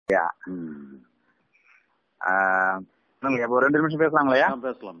இப்போ 2 நிமிஷம் பேசலாங்களா?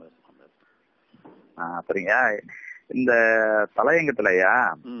 பேசலாம். சரிங்க. இந்த தலையங்கத்துலயா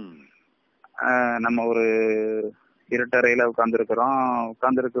நம்ம ஒரு இருட்டறையில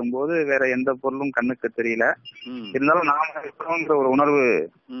உட்கார்ந்துருக்கும் போது வேற எந்த பொருளும் கண்ணுக்கு தெரியல, இருந்தாலும் நாம இருக்கிறோங்கிற ஒரு உணர்வு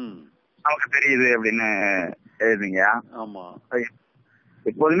நமக்கு தெரியுது அப்படின்னு எழுதுங்க. ஆமா,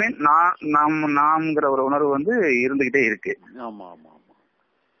 எப்போதுமே நாம்ங்கிற ஒரு உணர்வு வந்து இருந்துகிட்டே இருக்கு. ஆமா ஆமா ஆமா,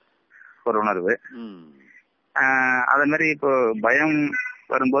 ஒரு உணர்வு. அதே மாதிரி இப்போ பயம்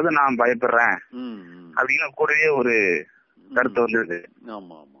வரும்போது நான் பயப்படுறேன் அப்படின்னு கூடவே ஒரு கருத்து வந்துருது.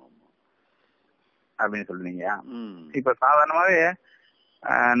 ஆமா ஆமா ஆமா அப்படின்னு சொல்றீங்க. இப்ப சாதாரணமாவே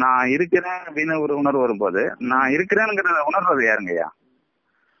நான் இருக்கிறேன் அப்படின்னு ஒரு உணர்வு வரும்போது நான் இருக்கிறேன்ங்கிற உணர்றது யாருங்கய்யா?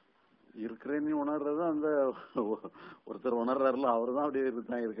 இருக்கிறேன்னு உணர்றது அந்த ஒருத்தர் உணர்றாருல, அவரு தான் அப்படியே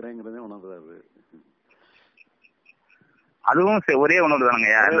இருக்கிறேங்கிறதே உணர்றாரு. அதுவும் ஒரே உணர்வு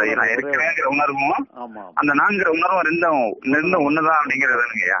தானுங்கய்யா. நான் இருக்கிறேங்கிற உணர்வும் அந்த நான்கிற உணர்வும் ரெண்டும் ஒண்ணுதான்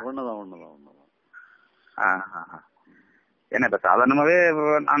அப்படிங்கறதுங்கய்யா. ஒண்ணுதான். ஏன்னா இப்ப சாதாரணமாவே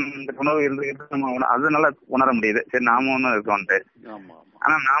அந்த உணர்வு இருந்துகிட்டு நம்ம அதனால உணர முடியுது. சரி நாம ஒண்ணு இருக்கோம்ட்டு.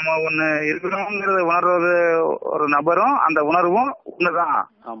 ஆனா நாம ஒண்ணு இருக்கிறோங்கிறத உணர்றது ஒரு நபரும் அந்த உணர்வும் ஒண்ணுதான்.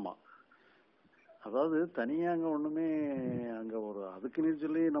 ஆமா, அதாவது தனியா அங்க ஒண்ணுமே அங்க ஒரு அதுக்குன்னு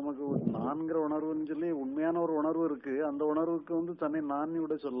சொல்லி நமக்கு நான்கிற உணர்வுன்னு சொல்லி உண்மையான ஒரு உணர்வு இருக்கு. அந்த உணர்வுக்கு வந்து தன்னை நான்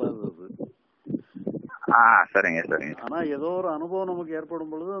விட சொல்லாது அது. சரிங்க. ஆனா ஏதோ ஒரு அனுபவம் நமக்கு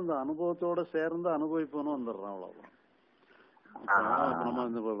ஏற்படும் பொழுது அந்த அனுபவத்தோட சேர்ந்து அனுபவிப்போன்னு வந்துடுறோம், அவ்வளவுதான். நம்ம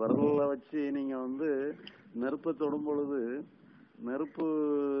இந்த விரல்ல வச்சு நீங்க வந்து நெருப்பை தொடும் பொழுது நெருப்பு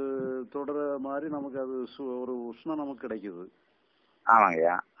தொடர மாதிரி நமக்கு அது ஒரு உஷ்ணம் நமக்கு கிடைக்குது.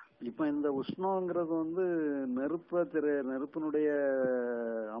 ஆமாங்கய்யா. இப்ப இந்த உஷ்ணங்கிறது வந்து நெருப்பினுடைய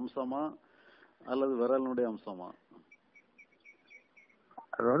அம்சமா அல்லது விரலினுடைய அம்சமா?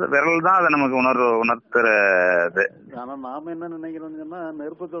 அதாவது விரல் தான் அதை நமக்கு உணர்த்துறது. ஆனா நாம என்ன நினைக்கிறோம்னா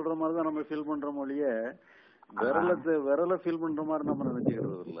நெருப்பு தொடுற மாதிரி தான் நம்ம ஃபீல் பண்ற மொழிய விரலை ஃபீல் பண்ற மாதிரி நம்ம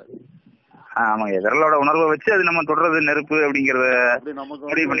நினைச்சுக்கிறது இல்ல. ஆமாங்க, விரலோட உணர்வை வச்சு அது நம்ம தொடர்றது நெருப்பு அப்படிங்கறத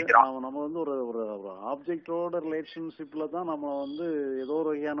நம்ம வந்து ஒரு ஆப்ஜெக்டோட ரிலேஷன்ஷிப்ல தான் நம்ம வந்து ஏதோ ஒரு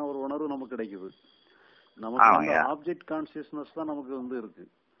வகையான ஒரு உணர்வு நமக்கு கிடைக்குது. நமக்கு ஆப்ஜெக்ட் கான்சியஸ்னஸ் தான் நமக்கு வந்து இருக்கு.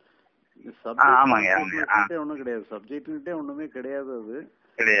 ஒண்ணும் கிடையாது, சப்ஜெக்ட்கிட்டே ஒண்ணுமே கிடையாது. அது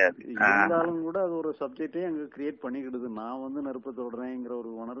இருந்தாலும் கூட அது ஒரு சப்ஜெக்டே அங்க கிரியேட் பண்ணிக்கிடுது. நான் வந்து நெருப்பை தொடுறேங்கிற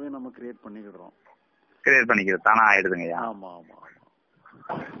ஒரு உணர்வையும் நம்ம கிரியேட் பண்ணிக்கிடுறோம். தானா ஆயிடுதுங்க. ஆமா ஆமா ஆமா.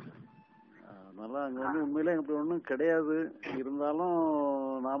 அதனால அங்க வந்து உண்மையிலே அப்படி ஒண்ணும் கிடையாது. இருந்தாலும்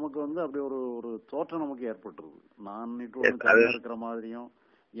நமக்கு வந்து அப்படி ஒரு தோற்றம் நமக்கு ஏற்பட்டுருது. நான் இருக்கிற மாதிரியும்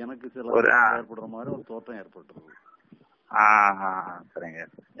எனக்கு சில ஏற்படுற மாதிரி ஒரு தோற்றம் ஏற்பட்டுருது. சரிங்க.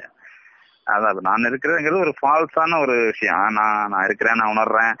 அதான் நான் இருக்கிறேங்கிறது ஒரு ஃபால்ஸான ஒரு விஷயம். நான் இருக்கிறேன், நான்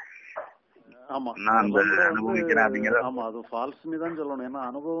உணர்றேன். ஆமா, அனுபவிக்கிறேன் அப்படிங்கறது. ஆமா, அது ஃபால்ஸ்னு தான் சொல்லணும். ஏன்னா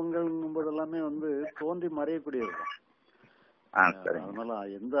அனுபவங்கள் எல்லாமே வந்து தோன்றி மறையக்கூடியது. அதனால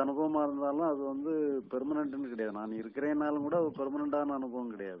எந்த அனுபவமா இருந்தாலும் அது வந்து பெர்மனன்ட்னு கிடையாது. நான் இருக்கிறேன்னாலும் கூட அது பெர்மனண்டான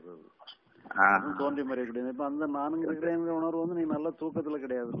அனுபவம் கிடையாது. அது தோன்றி மறையக்கூடியது. இப்ப அந்த நானுங்க இருக்கிறேங்கிற உணர்வு வந்து நீ நல்லா தூக்கத்துல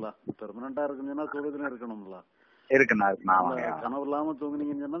கிடையாதுல்ல. பெர்மனண்டா இருக்குன்னா தூக்கத்துல இருக்கணும்ல. கனவு இல்லாம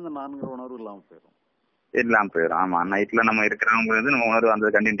தூங்குனீங்கன்னு சொன்னா அந்த நான்கிற உணர்வு இல்லாம போயிடும். ஆமா, நைட்ல நம்ம இருக்கிறோங்கிறது நம்ம உணர்வு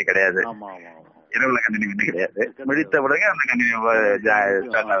அந்த கண்டினியூட்டி கிடையாது. ஆமா ஆமா, இரவுல கண்டினியூட்டி கிடையாது. முடித்த பிறகு அந்த கண்டினியூ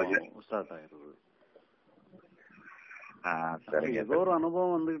ஸ்டார்ட் ஆயிருது. ஏதோ ஒரு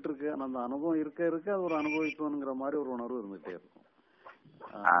அனுபவம் வந்துகிட்டு இருக்கு. அந்த அனுபவம் இருக்க அது ஒரு அனுபவிக்கணுங்கிற மாதிரி ஒரு உணர்வு இருந்துட்டே இருக்கும்.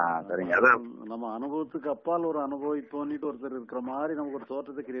 நம்ம அனுபவத்துக்கு அப்பால் ஒரு அனுபவிப்போன்னுட்டு ஒருத்தர் இருக்கிற மாதிரி நமக்கு ஒரு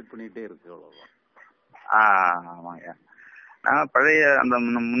தோற்றத்தை கிரியேட் பண்ணிட்டே இருக்கு, அவ்வளவுதான். ஆமாங்க. பழைய அந்த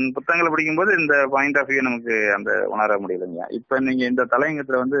முன் புத்தகங்களை படிக்கும் போது இந்த பாயிண்ட் ஆஃப் வியூ நமக்கு அந்த உணர முடியலைங்க. இப்ப நீங்க இந்த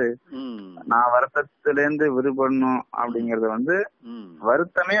தலையங்கத்துல வந்து நான் வருத்தத்துல இருந்து விடுபடணும் அப்படிங்கறது வந்து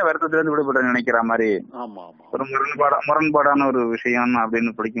வருத்தத்துல இருந்து விடுபட நினைக்கிற மாதிரி ஒரு முரண்பாடான ஒரு விஷயம்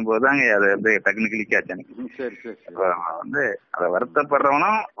அப்படின்னு படிக்கும் போதுதாங்க அது வந்து டக்குனு கிளிக் ஆச்சு எனக்கு. வந்து அத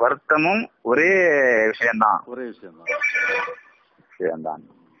வருத்தப்படுறவனும் வருத்தமும் ஒரே விஷயம்தான்.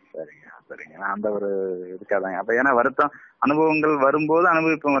 சரிங்க. அந்த ஒரு இதுக்காதாங்க. அப்ப ஏன்னா வருத்தம் அனுபவங்கள் வரும்போது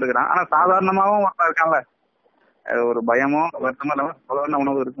அனுபவிப்பவங்க இருக்கிறான். ஆனா சாதாரணமாவும் ஒருத்தன் இருக்கான்ல, ஒரு பயமோ வருத்தமோ இல்லாம சாதாரண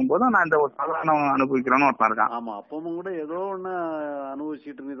உணவு இருக்கும் போது நான் இந்த ஒரு சாதாரண அனுபவிக்கிறோன்னு ஒருத்தன் இருக்கான். ஆமா, அப்பவும் கூட ஏதோ ஒண்ணு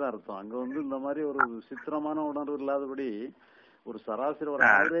அனுபவிச்சுட்டு தான் அர்த்தம். அங்க வந்து இந்த மாதிரி ஒரு சித்திரமான உணர்வு இல்லாதபடி ஒரு சராசரி ஒரு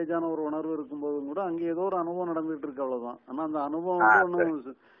ஆவரேஜான ஒரு உணர்வு இருக்கும்போதும் கூட அங்க ஏதோ ஒரு அனுபவம் நடந்துட்டு இருக்கு, அவ்வளவுதான். ஆனா அந்த அனுபவம் வந்து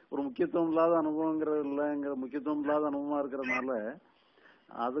ஒன்னும் ஒரு முக்கியத்துவம் இல்லாத அனுபவங்கிறது இல்லைங்கிற முக்கியத்துவம் இல்லாத அனுபவமா இருக்கிறதுனால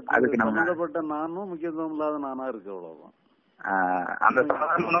அதுக்கு சம்பந்தப்பட்ட நானும் முக்கியத்துவம் இல்லாத நானா இருக்கு, அவ்வளவுதான். அந்த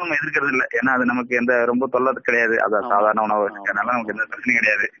சாதாரண உணவு நம்ம எதிர்க்கிறது இல்லை. ஏன்னா அது நமக்கு எந்த ரொம்ப தொல்லை கிடையாது. அது சாதாரண உணவு அதனால நமக்கு எந்த பிரச்சனையும்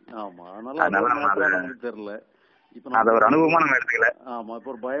கிடையாது. அதனால நம்ம தெரியல. அத ஒரு அனுபவமா நம்ம எடுத்துக்கல. ஆமா, இப்ப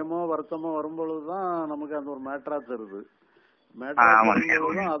ஒரு பயமோ வருத்தமோ வரும்பொழுதுதான் நமக்கு அந்த ஒரு மேட்டரா தருது.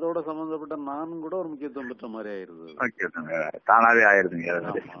 அதோட சம்பந்தப்பட்ட நானும் கூட ஒரு முக்கியத்துவம் பெற்ற மாதிரி ஆயிருது. தானாவே ஆயிருதுங்க.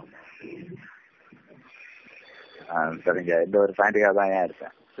 சரிங்க, இந்த ஒரு பாயிண்ட்டுக்காக தான் ஏன்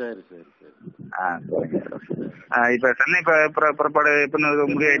இருக்கேன். சரி சரி சரி. சரிங்க. இப்ப சென்னை புறப்பாடு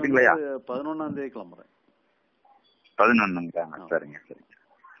முடிவு ஆயிட்டுங்களா? 11ஆம் தேதி கிளம்புறேன். 11ங்களா? சரிங்க சரிங்க.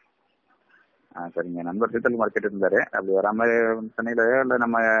 சரிங்க. நண்பர் சித்தல் மார்க்கெட் இருந்தாரு, அப்படி வராம சென்னையில இல்ல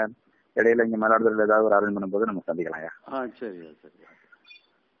நம்ம இடையில இங்க மயிலாடுதுறையில ஏதாவது ஒரு அரேஞ்ச் பண்ணும்போது நம்ம சந்திக்கலாம். சரியா சரியா.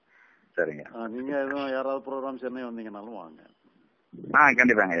 சரிங்க. நீங்க எதுவும் யாராவது ப்ரோக்ராம் சென்னை வந்தீங்கன்னாலும் வாங்க.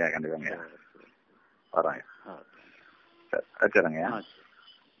 கண்டிப்பாங்க ஐயா, கண்டிப்பாங்க. வரோங்க. சரி, வச்சுறேங்க.